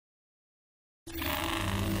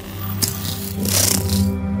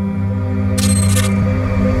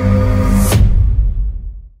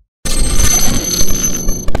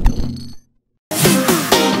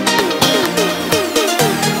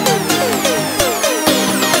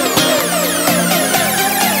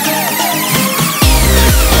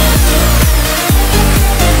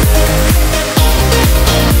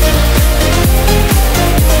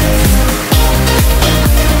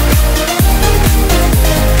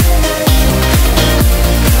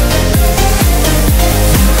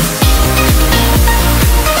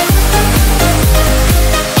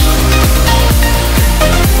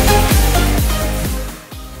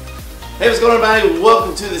going on, everybody?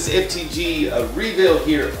 Welcome to this FTG reveal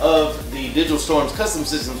here of the DigitalStorm's custom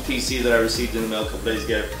systems PC that I received in the mail a couple days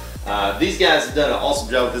ago. These guys have done an awesome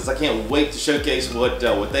job with this. I can't wait to showcase what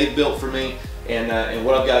they built for me and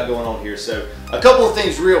what I've got going on here. So a couple of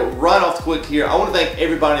things right off the quick here. I want to thank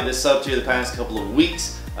everybody that's subbed here the past couple of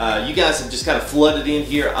weeks. You guys have just kind of flooded in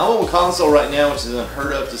here. I'm on console right now, which is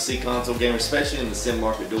unheard of to see console gamers, especially in the sim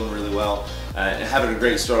market, doing really well and having a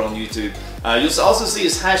great start on YouTube. You'll also see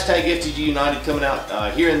this hashtag FTG United coming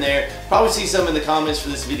out here and there. Probably see some in the comments for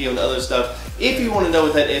this video and other stuff. If you want to know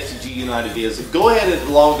what that FTG United is, go ahead and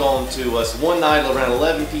log on to us one night around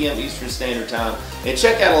 11 p.m. Eastern Standard Time and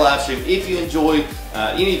check out a live stream. If you enjoy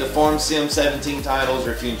any of the Farm Sim 17 titles,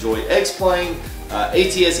 or if you enjoy X-Plane,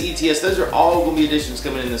 ATS, ETS, those are all going to be additions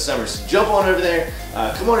coming in this summer. So jump on over there,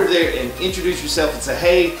 come on over there and introduce yourself and say,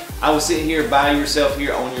 hey, I was sitting here by yourself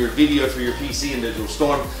here on your video for your PC in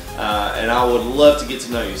DigitalStorm, and I would love to get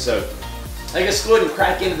to know you. So I guess go ahead and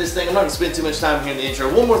crack into this thing. I'm not going to spend too much time here in the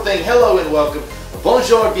intro. One more thing, hello and welcome.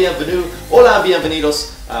 Bonjour, bienvenue, hola,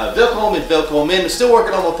 bienvenidos, welcome and welcome. I'm still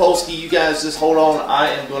working on my Polski. You guys just hold on. I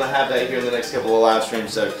am going to have that here in the next couple of live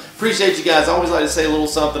streams. So appreciate you guys. I always like to say a little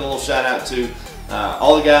something, a little shout out to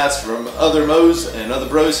all the guys from other Mo's and other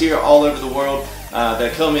bros here all over the world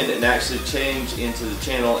that come in and actually change into the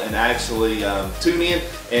channel and actually tune in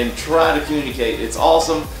and try to communicate. It's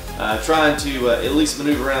awesome trying to at least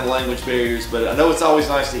maneuver around the language barriers, but I know it's always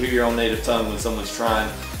nice to hear your own native tongue when someone's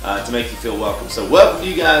trying to make you feel welcome. So welcome to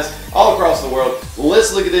you guys all across the world.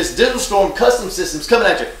 Let's look at this DigitalStorm custom systems coming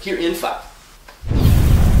at you here in 5.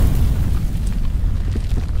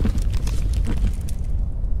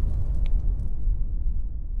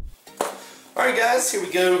 Alright guys, here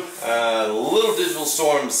we go. Little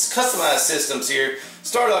DigitalStorm's customized systems here.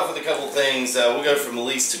 Start off with a couple things. We'll go from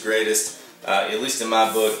least to greatest, at least in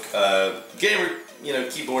my book. Gamer,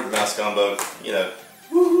 keyboard and mouse combo,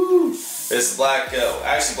 woohoo! It's black,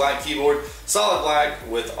 actually black keyboard, solid black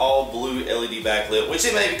with all blue LED backlit, which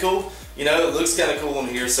it may be cool. It looks kind of cool in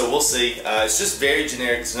here, so we'll see. It's just very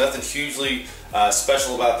generic. There's nothing hugely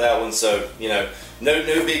special about that one, so no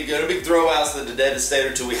big throwouts of the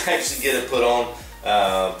Devastator till we actually get it put on.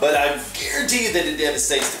 But I guarantee you that it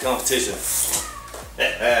devastates the competition.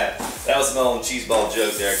 That was my own cheeseball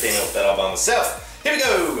joke there. I came up with that all by myself. Here we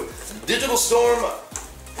go. DigitalStorm.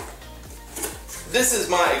 This is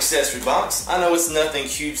my accessory box. I know it's nothing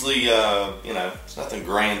hugely, it's nothing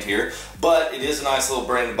grand here, but it is a nice little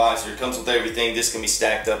branded box here. It comes with everything. This can be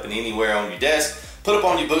stacked up in anywhere on your desk. Put up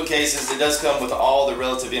on your bookcases. It does come with all the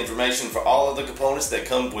relative information for all of the components that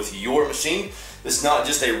come with your machine. This is not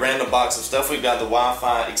just a random box of stuff. We've got the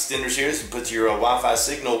Wi-Fi extenders here. So you put your Wi-Fi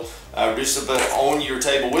signal just on your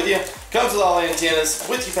table with you. Comes with all the antennas,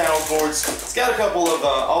 with your power cords. It's got a couple of,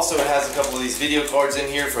 also it has a couple of these video cards in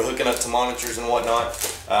here for hooking up to monitors and whatnot.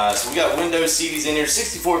 So we got Windows CDs in here,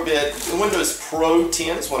 64-bit, Windows Pro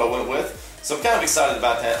 10 is what I went with. So I'm kind of excited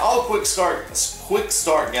about that. All quick start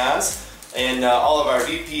guys. And all of our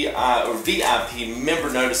VIP member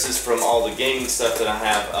notices from all the gaming stuff that I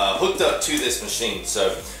have hooked up to this machine.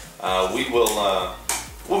 So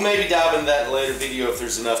we'll maybe dive into that in a later video if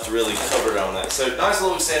there's enough to really cover it on that. So nice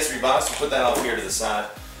little accessory box. We'll put that off here to the side.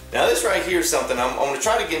 Now this right here is something I'm going to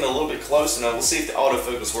try to get in a little bit close, and we'll see if the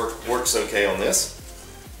autofocus works okay on this.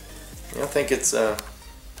 I think it's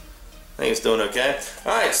doing okay.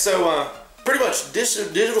 All right, so pretty much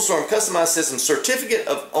DigitalStorm customized system certificate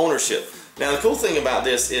of ownership. Now the cool thing about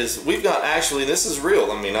this is we've got this is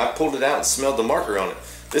real. I mean, I pulled it out and smelled the marker on it.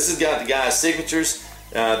 This has got the guy's signatures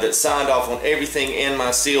that signed off on everything and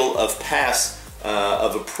my seal of pass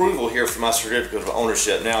of approval here for my certificate of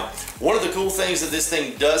ownership. Now, one of the cool things that this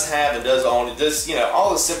thing does have and does own, it does,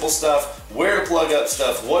 all the simple stuff, where to plug up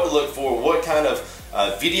stuff, what to look for, what kind of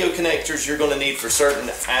video connectors you're going to need for certain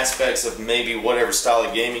aspects of maybe whatever style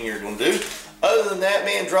of gaming you're going to do. Other than that,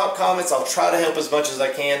 man, drop comments. I'll try to help as much as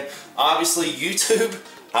I can. Obviously, YouTube,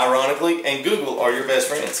 ironically, and Google are your best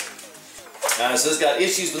friends. So it's got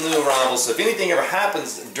issues with new arrivals. So if anything ever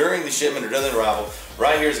happens during the shipment or during the arrival,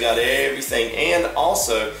 right here's got everything. And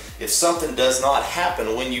also, if something does not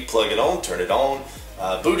happen when you plug it on, turn it on,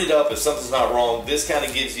 boot it up, if something's not wrong, this kind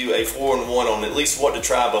of gives you a 4-in-1 on at least what to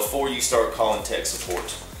try before you start calling tech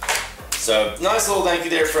support. So, nice little thank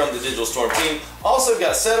you there from the DigitalStorm team. Also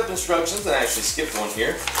got setup instructions, and I actually skipped one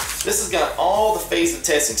here. This has got all the phases of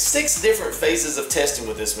testing, 6 different phases of testing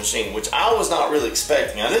with this machine, which I was not really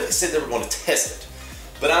expecting. I know they said they were going to test it,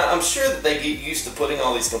 but I'm sure that they get used to putting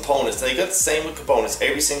all these components. They got the same components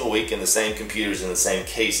every single week in the same computers in the same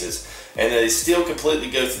cases, and they still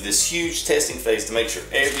completely go through this huge testing phase to make sure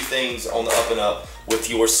everything's on the up and up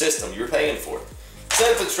with your system. You're paying for it.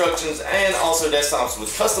 set of instructions, and also desktops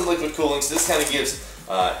with custom liquid cooling. So this kind of gives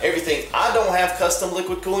everything. I don't have custom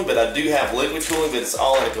liquid cooling, but I do have liquid cooling, but it's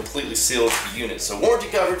all in a completely sealed unit. So warranty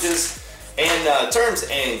coverages and terms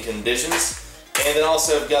and conditions. And then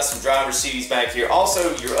also I've got some driver CDs back here.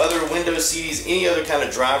 Also your other Windows CDs, any other kind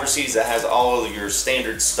of driver CDs that has all of your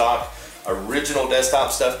standard stock original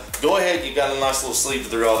desktop stuff, go ahead, you've got a nice little sleeve to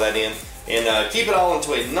throw all that in. And keep it all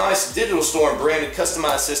into a nice DigitalStorm branded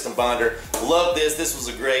customized system binder. Love this. This was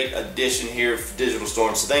a great addition here for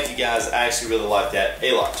DigitalStorm. So thank you guys. I actually really like that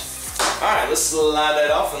a lot. Alright, let's slide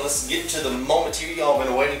that off and let's get to the moment here y'all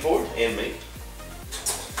been waiting for, and me.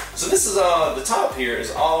 So this is the top here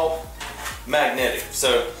is all magnetic.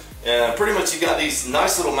 So pretty much you got these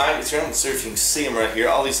nice little magnets here. I'm not sure if you can see them right here.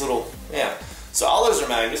 All these little, yeah. So all those are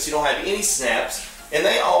magnets. You don't have any snaps. And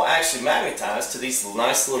they all actually magnetize to these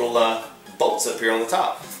nice little bolts up here on the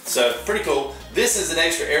top. So pretty cool. This is an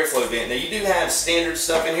extra airflow vent. Now you do have standard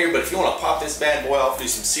stuff in here, but if you want to pop this bad boy off, do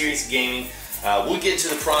some serious gaming, we'll get to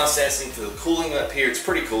the processing for the cooling up here. It's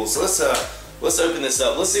pretty cool. So let's open this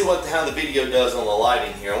up. Let's see how the video does on the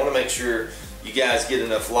lighting here. I want to make sure you guys get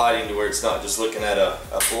enough lighting to where it's not just looking at a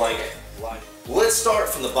blank light. Let's start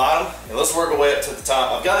from the bottom and let's work our way up to the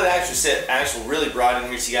top. I've got it actually set really bright in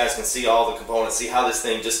here so you guys can see all the components, see how this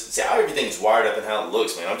thing see how everything's wired up and how it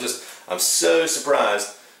looks, man. I'm so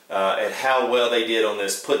surprised at how well they did on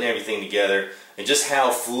this, putting everything together, and just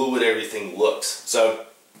how fluid everything looks. So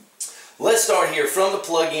let's start here from the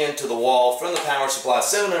plug-in to the wall, from the power supply,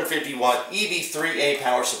 750 watt EV3A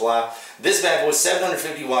power supply. This bad boy is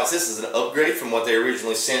 750 watts. This is an upgrade from what they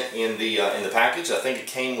originally sent in the package. I think it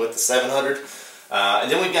came with the 700.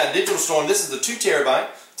 And then we've got DigitalStorm. This is the 2 terabyte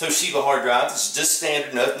Toshiba hard drive. This is just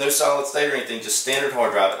standard, no solid state or anything, just standard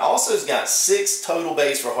hard drive. It also has got 6 total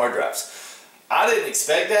bays for hard drives. I didn't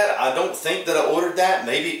expect that. I don't think that I ordered that.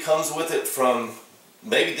 Maybe it comes with it from,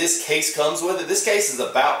 maybe this case comes with it. This case is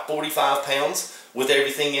about 45 pounds with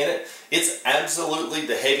everything in it. It's absolutely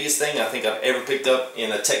the heaviest thing I think I've ever picked up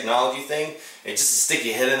in a technology thing. And just to stick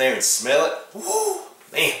your head in there and smell it, whoo,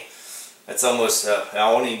 man, that's almost,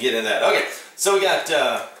 I won't even get in that. Okay, so we got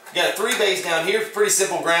 3 bays down here. Pretty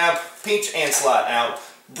simple grab, pinch and slide out.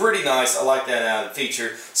 Pretty nice, I like that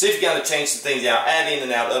feature. So if you got to change some things out, add in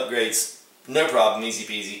and out upgrades, no problem, easy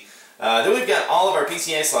peasy. Then we've got all of our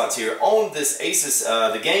PCI slots here on this Asus,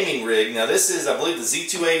 the gaming rig. Now this is, I believe, the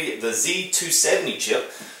Z270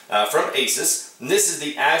 chip from Asus. And this is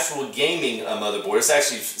the actual gaming motherboard. It's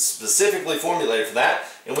actually specifically formulated for that.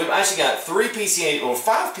 And we've actually got 5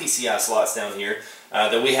 PCI slots down here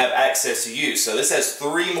that we have access to use. So this has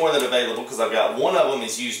 3 more that are available because I've got one of them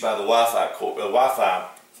is used by the Wi-Fi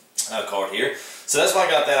card here. So that's why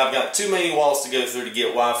I got that. I've got too many walls to go through to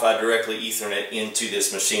get Wi-Fi directly Ethernet into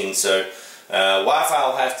this machine. So Wi-Fi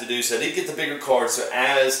I'll have to do. So I did get the bigger card. So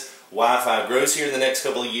as Wi-Fi grows here in the next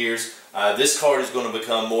couple of years, this card is going to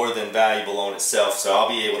become more than valuable on itself. So I'll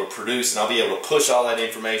be able to produce and I'll be able to push all that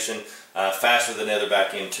information faster than ever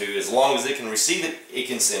back into. As long as it can receive it, it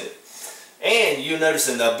can send it. And you'll notice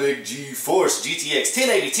in the big GeForce GTX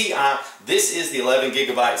 1080 Ti, this is the 11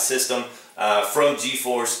 gigabyte system from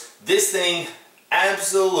GeForce. This thing,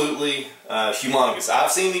 absolutely humongous.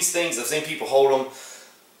 I've seen these things, I've seen people hold them,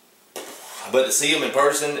 but to see them in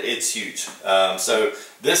person, it's huge. So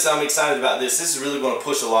this, I'm excited about this. This is really going to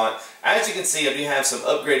push a lot. As you can see, I do have some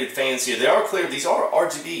upgraded fans here. They are clear. These are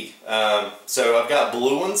RGB. So I've got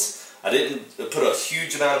blue ones. I didn't put a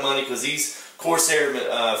huge amount of money because these Corsair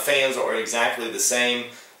fans are exactly the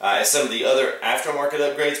same as some of the other aftermarket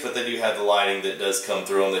upgrades, but they do have the lighting that does come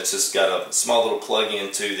through them. That's just got a small little plug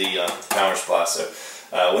into the power supply. So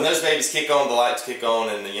when those babies kick on, the lights kick on,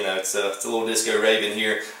 and you know it's a little disco rave in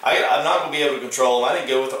here. I'm not going to be able to control them. I didn't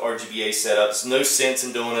go with the RGBA setup. There's no sense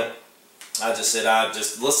in doing it. I just said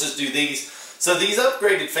let's just do these. So these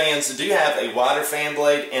upgraded fans do have a wider fan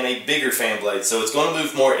blade and a bigger fan blade, so it's going to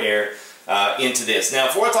move more air into this. Now,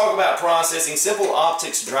 before I talk about processing, Simple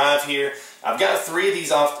Optics drive here. I've got 3 of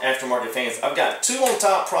these aftermarket fans. I've got 2 on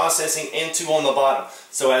top processing and 2 on the bottom.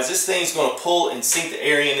 So as this thing's going to pull and sink the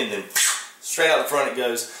air in and then straight out the front it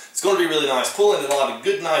goes, it's going to be really nice. Pulling a lot of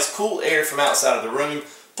good, nice, cool air from outside of the room.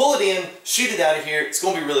 Pull it in, shoot it out of here. It's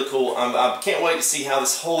going to be really cool. I can't wait to see how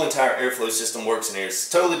this whole entire airflow system works in here. It's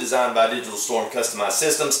totally designed by DigitalStorm Customized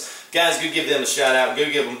Systems. Guys, go give them a shout out. Go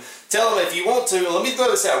give them, tell them if you want to. Let me throw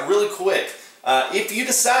this out really quick. If you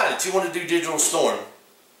decided you want to do DigitalStorm,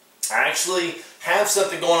 I actually have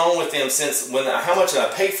something going on with them since how much I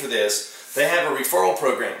pay for this. They have a referral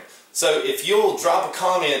program. So if you'll drop a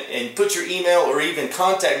comment and put your email or even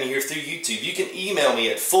contact me here through YouTube, you can email me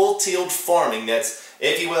at fulltiltfarming. That's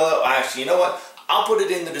F-U-L-L. Actually, you know what? I'll put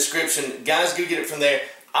it in the description. Guys, go get it from there.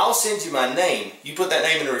 I'll send you my name. You put that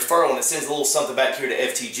name in the referral and it sends a little something back here to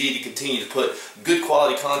FTG to continue to put good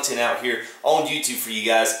quality content out here on YouTube for you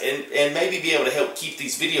guys, and maybe be able to help keep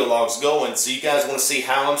these video logs going so you guys want to see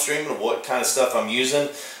how I'm streaming and what kind of stuff I'm using.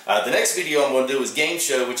 The next video I'm going to do is Game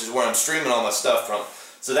Show, which is where I'm streaming all my stuff from.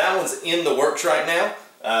 So that one's in the works right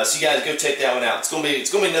now. So you guys go check that one out. It's going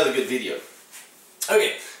to be another good video.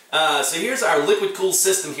 Okay. So here's our liquid cooled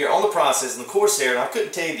system here on the process and the Corsair, and I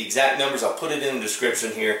couldn't tell you the exact numbers. I'll put it in the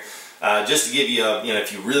description here just to give you,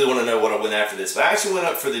 if you really want to know what I went after this. But I actually went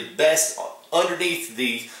up for the best underneath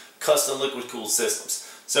the custom liquid cooled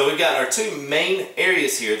systems. So we've got our two main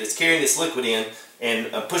areas here that's carrying this liquid in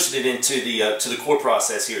and pushing it into the to the core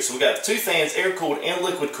process here. So we've got two fans, air cooled and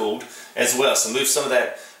liquid cooled as well. So move some of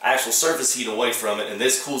that actual surface heat away from it, and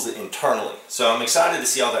this cools it internally. So I'm excited to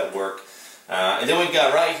see all that work. And then we've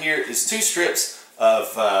got right here is two strips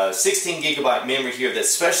of 16 gigabyte memory here that's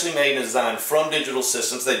specially made and designed from Digital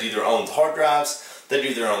Systems. They do their own hard drives, they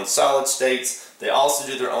do their own solid states, they also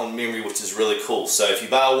do their own memory, which is really cool. So if you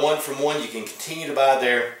buy one from one, you can continue to buy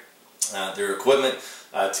their equipment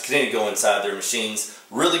to continue to go inside their machines.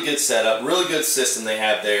 Really good setup, really good system they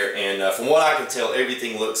have there, and from what I can tell,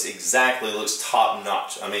 everything looks top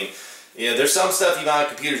notch. I mean, yeah, there's some stuff you buy on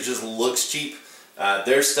computers just looks cheap.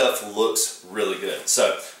 Their stuff looks really good.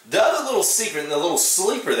 So the other little secret and the little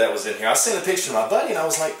sleeper that was in here, I sent a picture to my buddy and I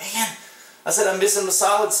was like, man, I said, I'm missing the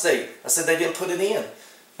solid state. I said, they didn't put it in.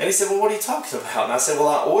 And he said, well, what are you talking about? And I said, well,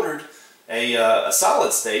 I ordered a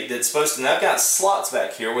solid state that's supposed to, and I've got slots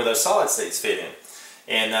back here where those solid states fit in.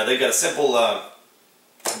 And they've got a simple,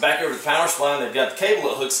 back over the power supply, and they've got the cable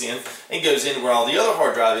that hooks in and goes into where all the other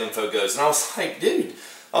hard drive info goes. And I was like, dude,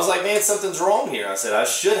 I was like, man, something's wrong here. I said, I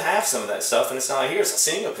should have some of that stuff, and it's not here. So I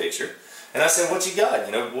sent him a picture. And I said, what you got?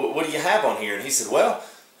 What do you have on here? And he said, well,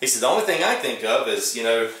 the only thing I think of is,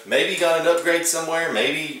 maybe you got an upgrade somewhere.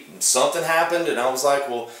 Maybe something happened. And I was like,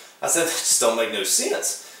 well, I said, that just don't make no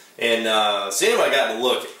sense. And so anyway, I got to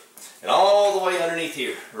look. And all the way underneath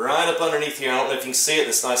here, right up underneath here, I don't know if you can see it,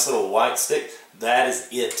 this nice little white stick, that is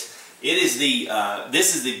it. It is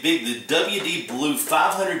this is the WD Blue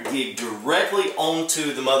 500 gig directly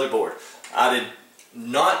onto the motherboard. I did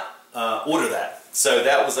not order that. So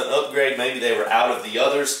that was an upgrade. Maybe they were out of the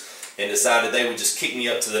others and decided they would just kick me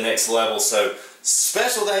up to the next level. So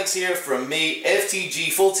special thanks here from me,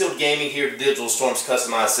 FTG, Full Tilt Gaming here at DigitalStorm's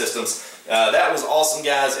Customized Systems. That was awesome,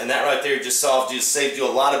 guys, and that right there just saved you a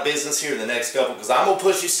lot of business here in the next couple, because I'm going to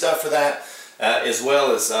push you stuff for that as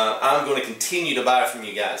well as I'm going to continue to buy from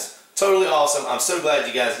you guys. Totally awesome. I'm so glad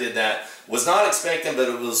you guys did that. Was not expecting, but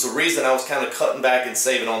it was the reason I was kind of cutting back and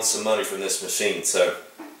saving on some money from this machine. So,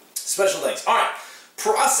 special thanks. Alright,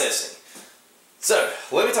 processing. So,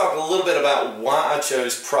 let me talk a little bit about why I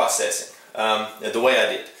chose processing the way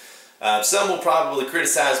I did. Some will probably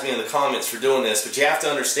criticize me in the comments for doing this, but you have to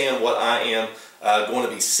understand what I am going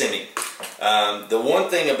to be simming. The one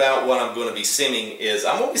thing about what I'm going to be simming is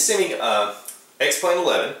I'm going to be simming X-Plane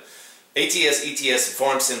 11, ATS, ETS, and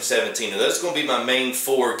Farm Sim 17. And those are going to be my main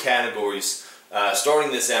four categories.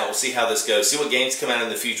 Starting this out, we'll see how this goes. See what games come out in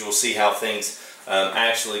the future. We'll see how things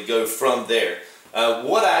actually go from there.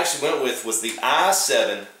 What I actually went with was the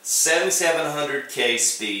i7 7700K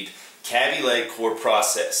speed Kaby Lake core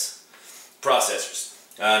processors.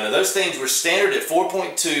 Now those things were standard at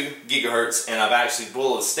 4.2 gigahertz, and I've actually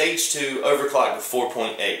pulled a stage 2 overclock to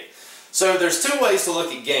 4.8. So there's two ways to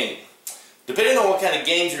look at gaming. Depending on what kind of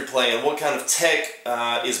games you're playing, what kind of tech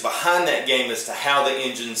is behind that game as to how the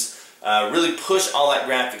engines really push all that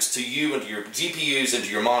graphics to you and to your GPUs and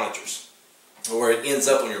to your monitors, or it ends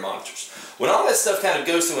up on your monitors. When all that stuff kind of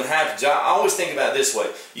goes through and happens, I always think about it this way.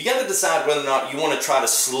 You got to decide whether or not you want to try to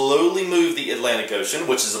slowly move the Atlantic Ocean,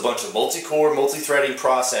 which is a bunch of multi-core, multi-threading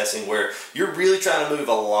processing where you're really trying to move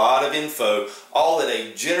a lot of info all at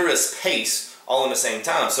a generous pace all in the same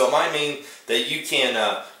time. So it might mean that you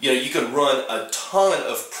can, you can run a ton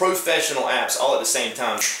of professional apps all at the same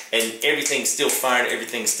time, and everything's still firing,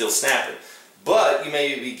 everything's still snapping. But you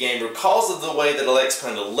may be gamer because of the way that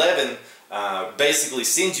X-Plane 11 basically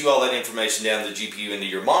sends you all that information down the GPU into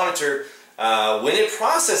your monitor. When it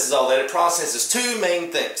processes all that, it processes two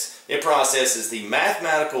main things. It processes the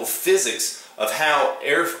mathematical physics of how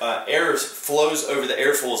air flows over the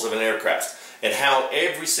airfoils of an aircraft, and how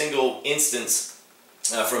every single instance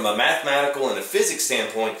from a mathematical and a physics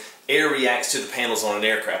standpoint, air reacts to the panels on an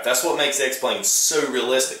aircraft. That's what makes X-Plane so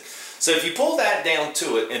realistic. So if you pull that down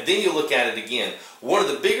to it and then you look at it again, one of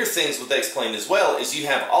the bigger things with X-Plane as well is you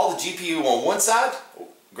have all the GPU on one side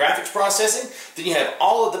graphics processing, then you have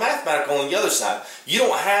all of the mathematical on the other side. You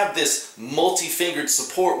don't have this multi-fingered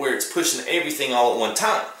support where it's pushing everything all at one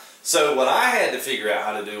time. So what I had to figure out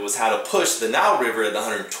how to do was how to push the Nile River at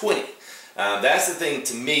 120. That's the thing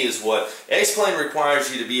to me, is what X-Plane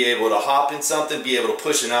requires you to be able to hop in something, be able to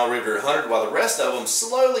push the Nile River at 100, while the rest of them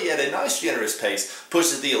slowly at a nice generous pace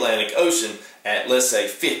pushes the Atlantic Ocean at, let's say,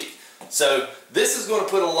 50. So this is going to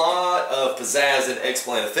put a lot of pizzazz in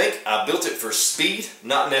X-Plane. I think I built it for speed,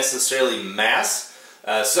 not necessarily mass.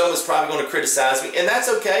 Someone's probably going to criticize me, and that's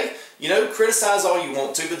okay. You know, criticize all you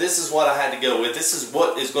want to, but this is what I had to go with. This is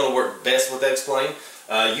what is going to work best with X-Plane.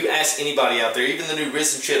 You ask anybody out there, even the new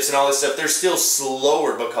Risen chips and all this stuff, they're still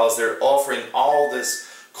slower because they're offering all this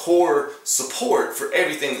core support for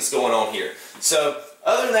everything that's going on here. So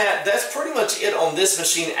other than that, that's pretty much it on this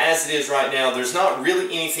machine as it is right now. There's not really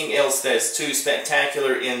anything else that's too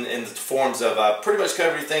spectacular in the forms of pretty much cover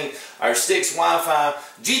everything. Our sticks, Wi-Fi,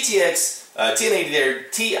 GTX 1080 there,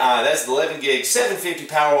 Ti, that's the 11 gig, 750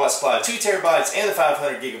 power watt supply, 2 terabytes, and the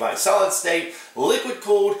 500 gigabyte solid state, liquid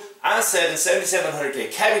cooled, i7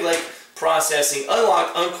 7700K Kaby Lake processing,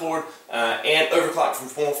 unlocked, uncored, and overclocked from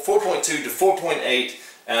 4.2 to 4.8,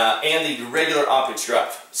 and the regular optics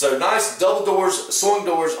drive. So nice double doors, swing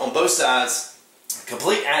doors on both sides,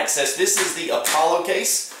 complete access. This is the Apollo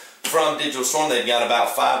case from DigitalStorm. They've got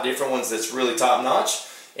about 5 different ones that's really top notch.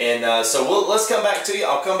 And so let's come back to you.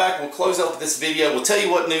 I'll come back, we'll close up this video. We'll tell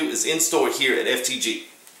you what new is in store here at FTG.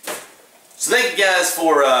 So thank you guys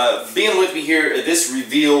for being with me here at this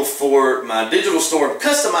reveal for my DigitalStorm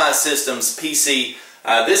Customized Systems PC.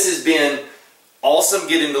 This has been awesome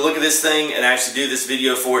getting to look at this thing and actually do this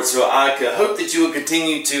video for it. So I hope that you will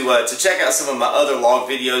continue to check out some of my other log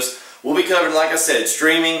videos. We'll be covering, like I said,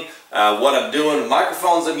 streaming, what I'm doing,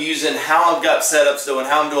 microphones I'm using, how I've got setups doing,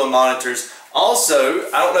 how I'm doing monitors. Also,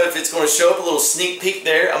 I don't know if it's going to show up, a little sneak peek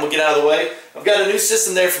there. I'm going to get out of the way. I've got a new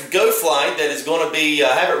system there from GoFly that is going to be, I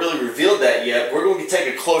haven't really revealed that yet. We're going to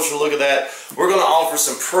take a closer look at that. We're going to offer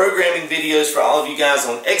some programming videos for all of you guys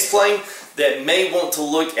on X-Plane that may want to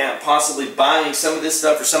look at possibly buying some of this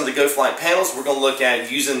stuff for some of the GoFly panels. We're going to look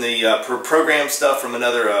at using the program stuff from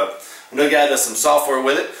another guy that does some software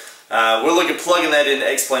with it. We're looking at plugging that into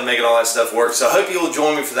X-Plane, making all that stuff work. So I hope you'll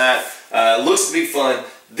join me for that. Looks to be fun.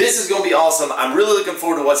 This is going to be awesome. I'm really looking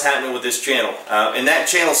forward to what's happening with this channel. And that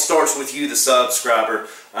channel starts with you, the subscriber.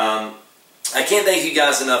 I can't thank you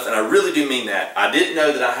guys enough, and I really do mean that. I didn't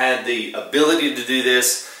know that I had the ability to do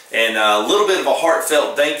this, and a little bit of a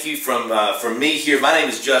heartfelt thank you from me here. My name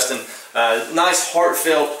is Justin. Nice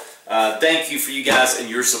heartfelt thank you for you guys and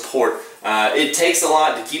your support. It takes a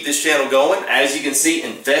lot to keep this channel going. As you can see,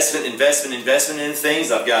 investment in things.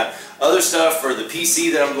 I've got other stuff for the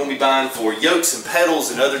PC that I'm going to be buying for yokes and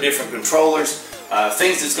pedals and other different controllers.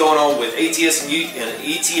 Things that's going on with ATS and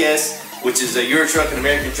ETS, which is a Euro Truck and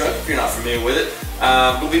American Truck, if you're not familiar with it.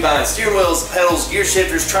 We'll be buying steering wheels, pedals, gear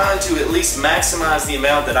shifters, trying to at least maximize the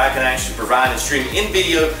amount that I can actually provide and stream in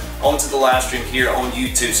video onto the live stream here on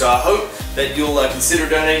YouTube. So I hope that you'll consider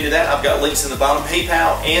donating to that. I've got links in the bottom,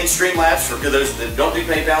 PayPal and Streamlabs for those that don't do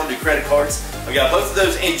PayPal and do credit cards. I've got both of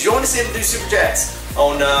those, and join us in to do Super Chats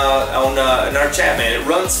on our chat, man. It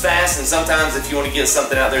runs fast, and sometimes if you want to get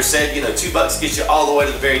something out there said, you know, $2 gets you all the way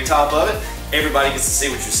to the very top of it. Everybody gets to see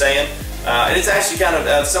what you're saying. And it's actually kind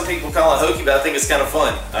of, some people call it hokey, but I think it's kind of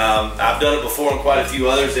fun. I've done it before on quite a few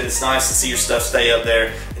others, and it's nice to see your stuff stay up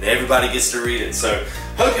there, and everybody gets to read it. So,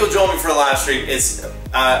 hope you'll join me for a live stream.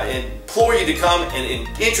 I implore you to come and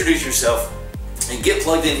introduce yourself and get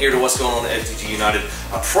plugged in here to what's going on at FTG United.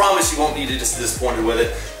 I promise you won't be disappointed with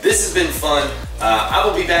it. This has been fun. I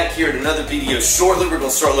will be back here at another video shortly. We're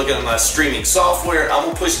going to start looking at my streaming software. I'm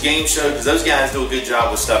going to push Game Show because those guys do a good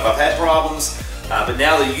job with stuff. I've had problems, but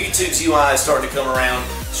now the YouTube's UI is starting to come around.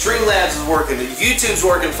 Streamlabs is working, but YouTube's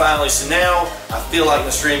working finally, so now I feel like my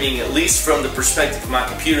streaming, at least from the perspective of my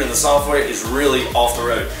computer and the software, is really off the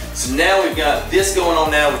road. So now we've got this going on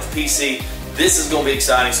now with the PC. This is going to be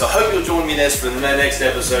exciting, so I hope you'll join me in this for the next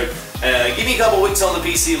episode. Give me a couple weeks on the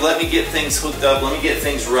PC, let me get things hooked up, let me get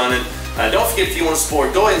things running. Don't forget, if you want to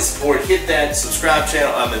support, go ahead and support, hit that subscribe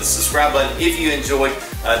button if you enjoyed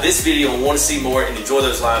this video and want to see more and enjoy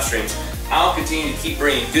those live streams. I'll continue to keep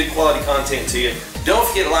bringing good quality content to you. Don't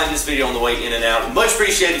forget to like this video on the way in and out. Much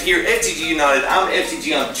appreciated here at FTG United. I'm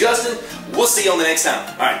FTG, I'm Justin. We'll see you on the next time.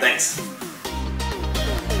 Alright, thanks.